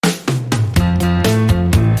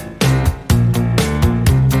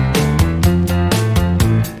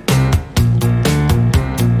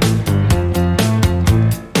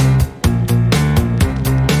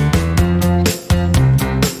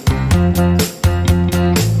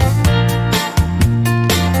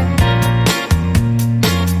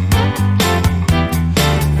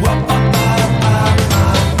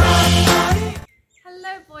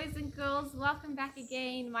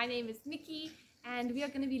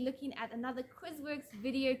looking at another QuizWorks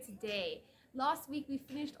video today. Last week we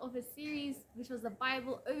finished off a series which was a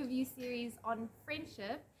Bible overview series on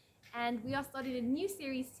friendship, and we are starting a new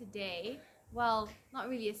series today. Well, not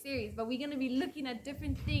really a series, but we're going to be looking at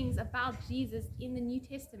different things about Jesus in the New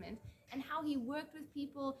Testament and how he worked with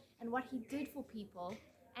people and what he did for people.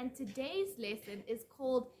 And today's lesson is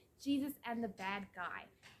called Jesus and the Bad Guy.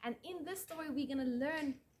 And in this story, we're going to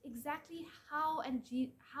learn exactly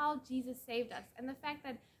how Jesus saved us, and the fact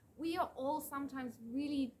that we are all sometimes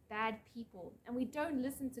really bad people and we don't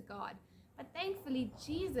listen to God. But thankfully,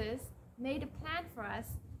 Jesus made a plan for us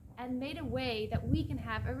and made a way that we can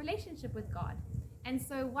have a relationship with God. And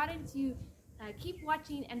so why don't you keep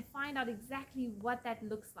watching and find out exactly what that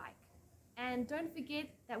looks like. And don't forget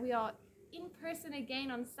that we are in person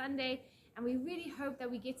again on Sunday, and we really hope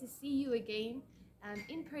that we get to see you again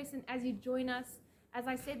in person as you join us. As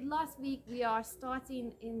I said last week, we are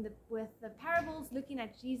starting with the parables, looking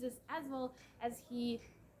at Jesus as well as he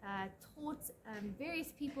taught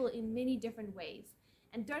various people in many different ways.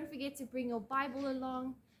 And don't forget to bring your Bible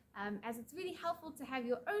along, as it's really helpful to have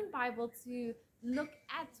your own Bible to look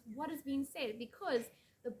at what is being said, because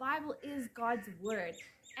the Bible is God's word.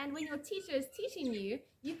 And when your teacher is teaching you,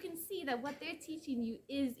 you can see that what they're teaching you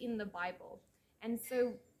is in the Bible. And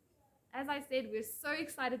so, as I said, we're so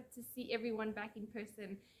excited to see everyone back in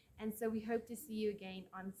person, and so we hope to see you again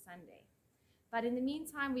on Sunday. But in the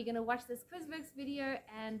meantime, we're going to watch this QuizWorks video,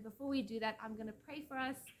 and before we do that, I'm going to pray for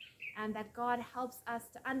us, and that God helps us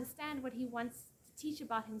to understand what he wants to teach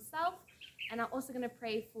about himself. And I'm also going to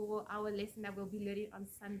pray for our lesson that we'll be learning on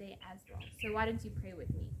Sunday as well. So why don't you pray with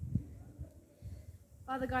me?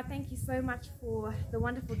 Father God, thank you so much for the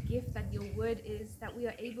wonderful gift that your word is, that we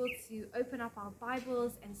are able to open up our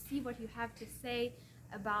Bibles and see what you have to say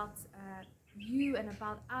about you and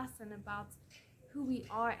about us and about who we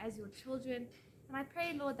are as your children. And I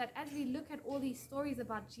pray, Lord, that as we look at all these stories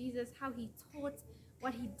about Jesus, how he taught,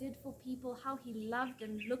 what he did for people, how he loved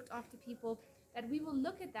and looked after people, that we will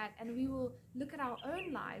look at that and we will look at our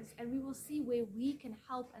own lives and we will see where we can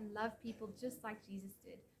help and love people just like Jesus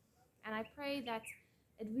did. And I pray that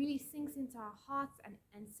it really sinks into our hearts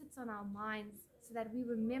and sits on our minds so that we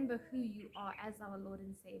remember who you are as our Lord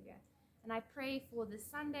and Savior. And I pray for this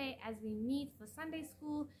Sunday as we meet for Sunday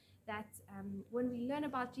school, that when we learn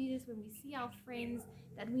about Jesus, when we see our friends,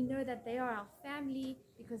 that we know that they are our family,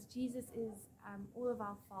 because Jesus is all of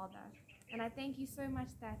our Father. And I thank you so much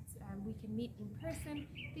that we can meet in person.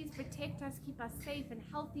 Please protect us, keep us safe and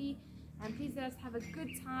healthy, and please let us have a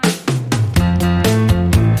good time.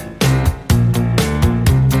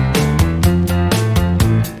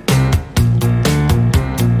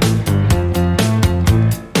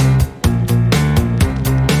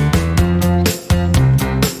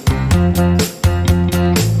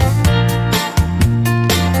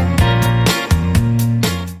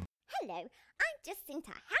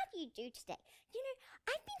 How do you do today? You know,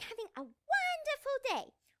 I've been having a wonderful day.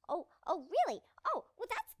 Oh, really? Oh, well,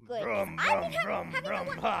 that's good. Vroom, I've been vroom, having vroom,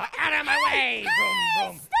 a vroom. Out of my way! Vroom,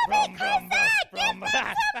 vroom, Stop vroom, it, vroom, Chris! vroom, Give it to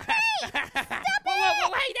me! Stop Whoa,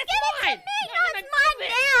 it! hey, that's Give mine! it to me! No, No, no, it's no, mine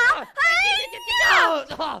give it.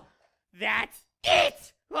 now! Oh, that's it!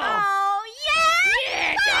 Oh, yeah!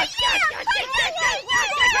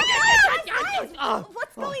 Oh,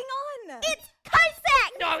 What's going on? It's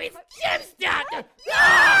Cossack! no, it's Jimster!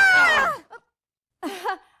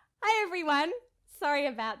 Hi everyone. Sorry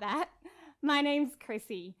about that. My name's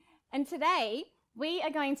Chrissy, and today we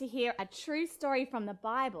are going to hear a true story from the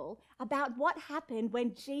Bible about what happened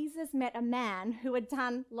when Jesus met a man who had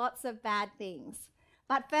done lots of bad things.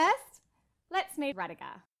 But first, let's meet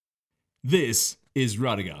Rudiger. This is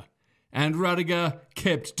Rudiger, and Rudiger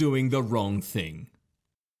kept doing the wrong thing.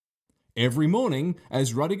 Every morning,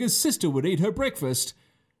 as Rudiger's sister would eat her breakfast,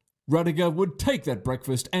 Rudiger would take that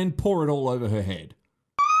breakfast and pour it all over her head.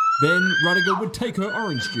 Then Rudiger would take her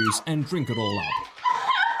orange juice and drink it all up.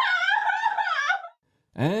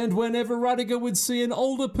 And whenever Rudiger would see an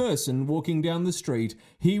older person walking down the street,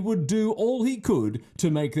 he would do all he could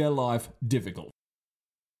to make their life difficult.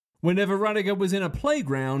 Whenever Rudiger was in a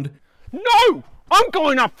playground, No! I'm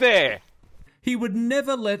going up there! he would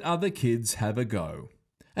never let other kids have a go.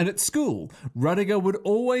 And at school, Rudiger would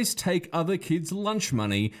always take other kids' lunch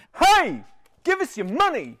money Hey! Give us your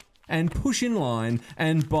money! and push in line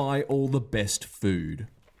and buy all the best food.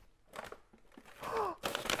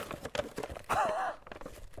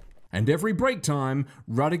 And every break time,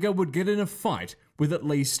 Rudiger would get in a fight with at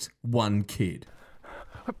least one kid.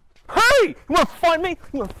 Hey! You wanna fight me?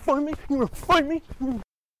 You wanna fight me? You wanna fight me?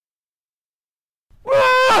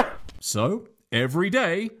 Ah! So, every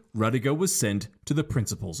day, Rudiger was sent to the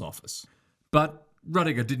principal's office. But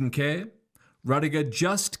Rudiger didn't care. Rudiger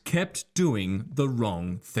just kept doing the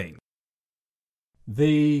wrong thing.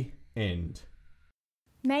 The end.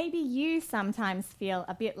 Maybe you sometimes feel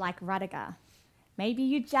a bit like Rudiger. Maybe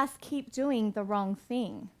you just keep doing the wrong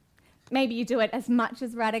thing. Maybe you do it as much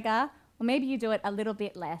as Rudiger, or maybe you do it a little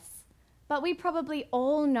bit less. But we probably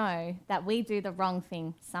all know that we do the wrong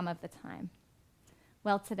thing some of the time.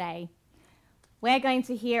 Well, today, we're going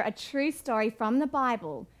to hear a true story from the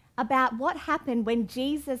Bible about what happened when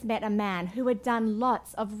Jesus met a man who had done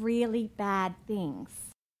lots of really bad things.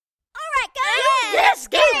 All right, guys. Yes,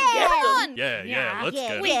 get on. Yeah, let's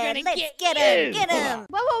go. Let's get him. Get him.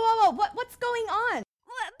 Whoa, what's going on?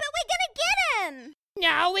 But we're gonna get him.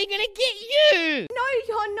 No, we're gonna get you. No,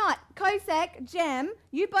 you're not. Kosek, Jem,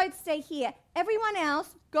 you both stay here. Everyone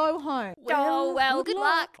else, go home. Well, good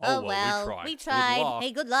luck. Oh, well, we tried. Good luck.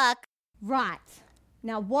 Hey, good luck. Right.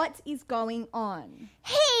 Now, what is going on?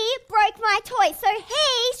 He broke my toy, so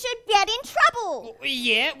he should get in trouble.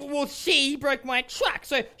 Yeah, well, she broke my truck,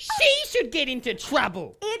 so she should get into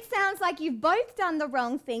trouble. It sounds like you've both done the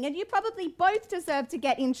wrong thing and you probably both deserve to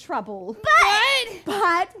get in trouble.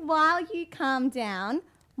 But while you calm down,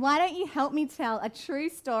 why don't you help me tell a true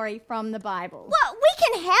story from the Bible? What, we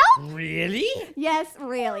can help? Really? Yes,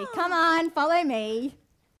 really. Come on, follow me.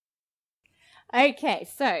 Okay,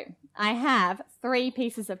 so I have 3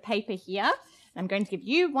 pieces of paper here. I'm going to give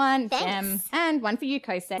you one, Thanks. Jem, and one for you,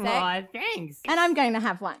 Kosek. Oh, thanks. And I'm going to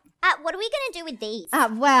have one. What are we going to do with these?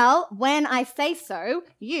 Well, when I say so,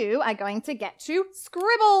 you are going to get to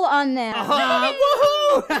scribble on them.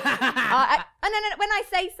 Oh, woohoo! No, when I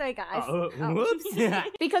say so, guys. Whoops.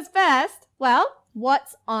 Because first, well,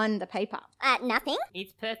 what's on the paper? Nothing.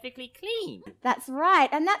 It's perfectly clean. That's right,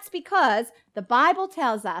 and that's because the Bible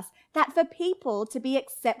tells us that for people to be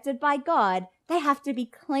accepted by God, they have to be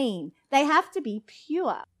clean. They have to be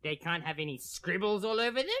pure. They can't have any scribbles all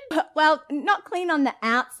over them? Well, not clean on the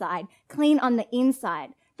outside, clean on the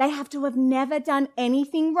inside. They have to have never done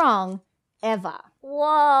anything wrong, ever.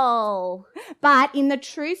 Whoa. But in the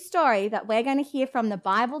true story that we're going to hear from the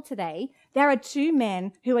Bible today, there are 2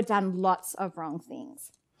 men who have done lots of wrong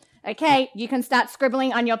things. Okay, you can start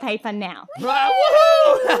scribbling on your paper now.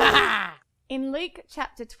 Woohoo! In Luke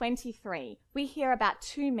chapter 23, we hear about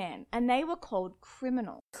 2 men, and they were called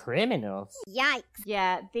criminals. Criminals? Yikes.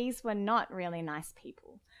 Yeah, these were not really nice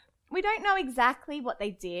people. We don't know exactly what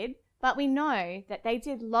they did, but we know that they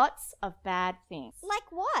did lots of bad things.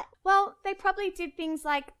 Like what? Well, they probably did things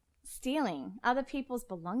like stealing other people's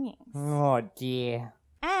belongings Oh, dear.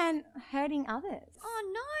 and hurting others.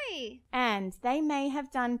 Oh, no. And they may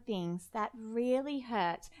have done things that really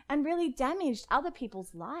hurt and really damaged other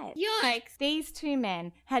people's lives. Yikes. These 2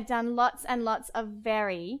 men had done lots and lots of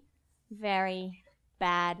very, very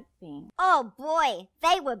bad things. Oh, boy.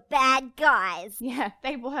 They were bad guys. Yeah,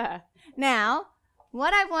 they were. Now,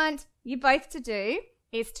 what I want you both to do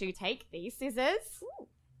is to take these scissors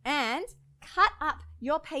and cut up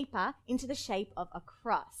your paper into the shape of a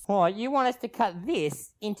cross. Oh, you want us to cut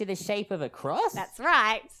this into the shape of a cross? That's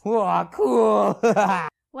right. Oh, cool.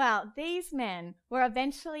 Well, these men were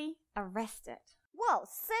eventually arrested. Whoa,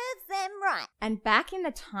 serves them right. And back in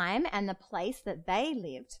the time and the place that they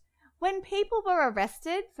lived, when people were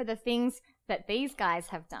arrested for the things that these guys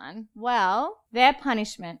have done, well, their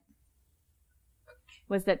punishment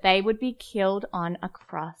was that they would be killed on a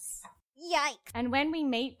cross. Yikes. And when we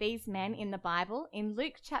meet these men in the Bible, in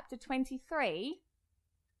Luke chapter 23,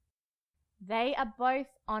 they are both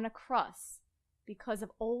on a cross because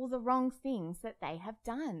of all the wrong things that they have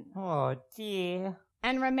done. Oh, dear.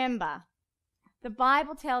 And remember, the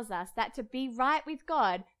Bible tells us that to be right with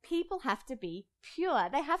God, people have to be pure.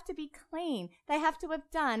 They have to be clean. They have to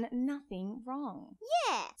have done nothing wrong.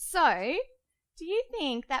 Yeah. So, do you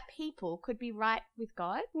think that people could be right with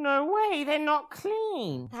God? No way, they're not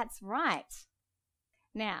clean. That's right.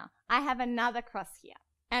 Now, I have another cross here.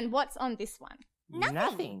 And what's on this one?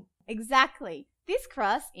 Nothing. Exactly. This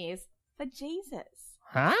cross is for Jesus.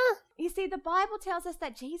 Huh? You see, the Bible tells us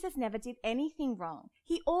that Jesus never did anything wrong.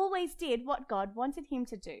 He always did what God wanted him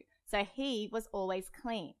to do. So he was always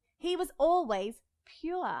clean. He was always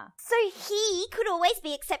pure. So he could always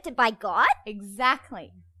be accepted by God?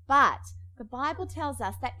 Exactly. But the Bible tells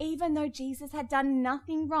us that even though Jesus had done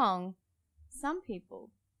nothing wrong, some people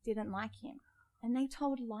didn't like him and they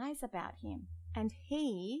told lies about him. And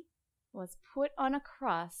he was put on a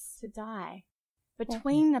cross to die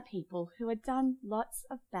between the people who had done lots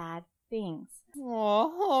of bad things.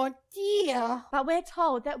 Oh, dear. But we're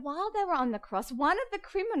told that while they were on the cross, one of the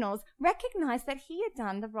criminals recognized that he had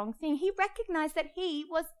done the wrong thing. He recognized that he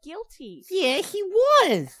was guilty. Yeah, he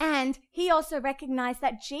was. And he also recognized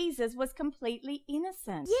that Jesus was completely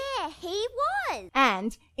innocent. Yeah, he was.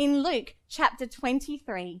 And in Luke chapter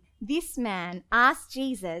 23, this man asked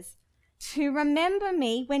Jesus to remember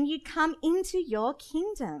me when you come into your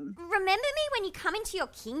kingdom. Remember me when you come into your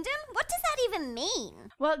kingdom? What does that even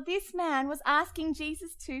mean? Well, this man was asking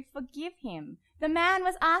Jesus to forgive him. The man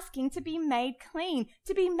was asking to be made clean,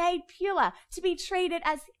 to be made pure, to be treated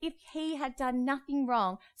as if he had done nothing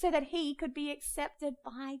wrong, so that he could be accepted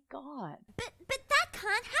by God. But that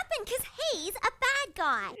can't happen because he's a bad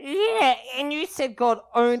guy. Yeah, and you said God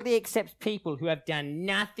only accepts people who have done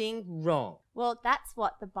nothing wrong. Well, that's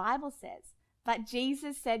what the Bible says. But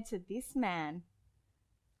Jesus said to this man,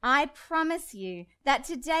 I promise you that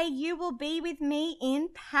today you will be with me in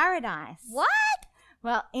paradise. What?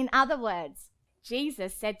 Well, in other words,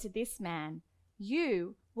 Jesus said to this man,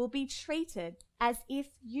 you will be treated as if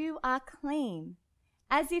you are clean,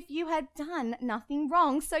 as if you had done nothing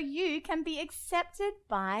wrong, so you can be accepted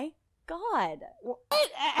by God.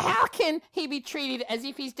 How can he be treated as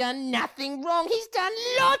if he's done nothing wrong? He's done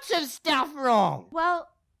lots of stuff wrong. Well,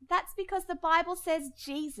 that's because the Bible says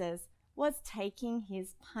Jesus was taking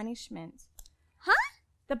his punishment. Huh?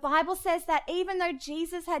 The Bible says that even though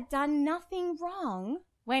Jesus had done nothing wrong,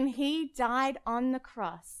 when he died on the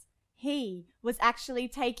cross, he was actually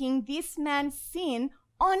taking this man's sin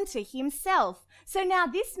onto himself. So now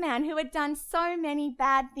this man who had done so many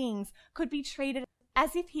bad things could be treated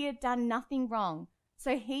as if he had done nothing wrong,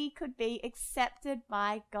 so he could be accepted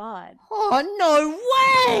by God. Oh, no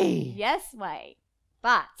way! Yes, way.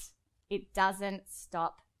 But it doesn't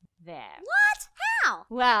stop there. What? How?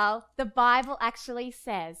 Well, the Bible actually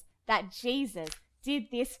says that Jesus did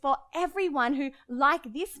this for everyone who,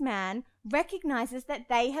 like this man, recognizes that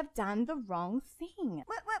they have done the wrong thing.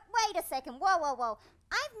 Wait a second. Whoa.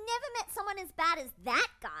 I've never met someone as bad as that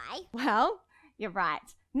guy. Well, you're right.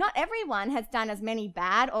 Not everyone has done as many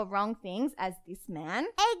bad or wrong things as this man.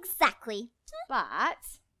 Exactly. But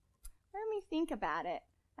when we think about it,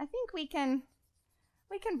 I think we can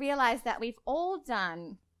realize that we've all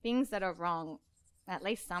done things that are wrong, at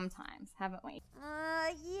least sometimes, haven't we?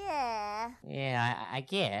 Yeah. Yeah, I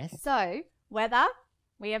guess. So, whether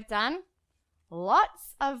we have done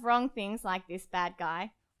lots of wrong things like this bad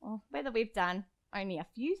guy, or whether we've done only a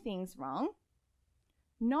few things wrong,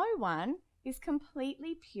 no one is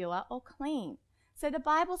completely pure or clean. So the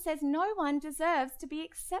Bible says no one deserves to be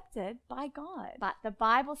accepted by God. But the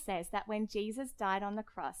Bible says that when Jesus died on the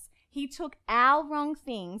cross, he took our wrong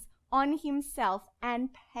things on himself and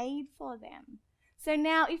paid for them. So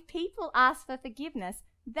now if people ask for forgiveness,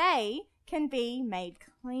 they can be made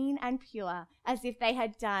clean and pure as if they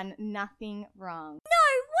had done nothing wrong.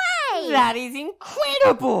 No way! That is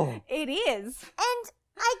incredible! It is. And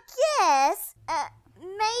I guess,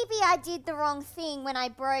 maybe I did the wrong thing when I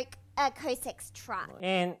broke Kosek's truck.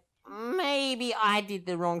 And maybe I did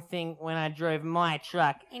the wrong thing when I drove my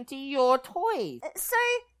truck into your toys. So,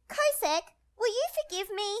 Kosek, will you forgive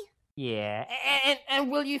me? Yeah, and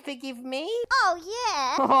will you forgive me? Oh,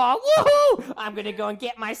 yeah. Oh, woohoo! I'm gonna go and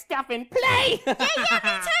get my stuff and play! Yeah,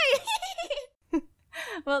 me too.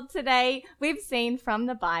 Well, today we've seen from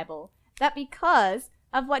the Bible that because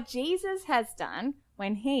of what Jesus has done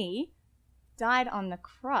when he died on the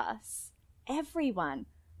cross, everyone,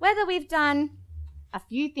 whether we've done a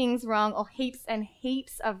few things wrong or heaps and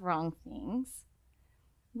heaps of wrong things,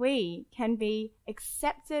 we can be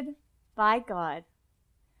accepted by God.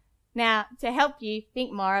 Now, to help you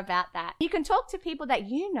think more about that, you can talk to people that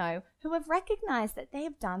you know who have recognized that they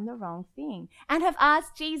have done the wrong thing and have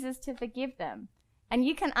asked Jesus to forgive them. And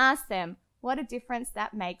you can ask them what a difference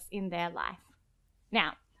that makes in their life.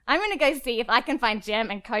 Now, I'm going to go see if I can find Jem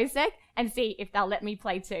and Kosek and see if they'll let me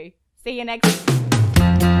play too. See you next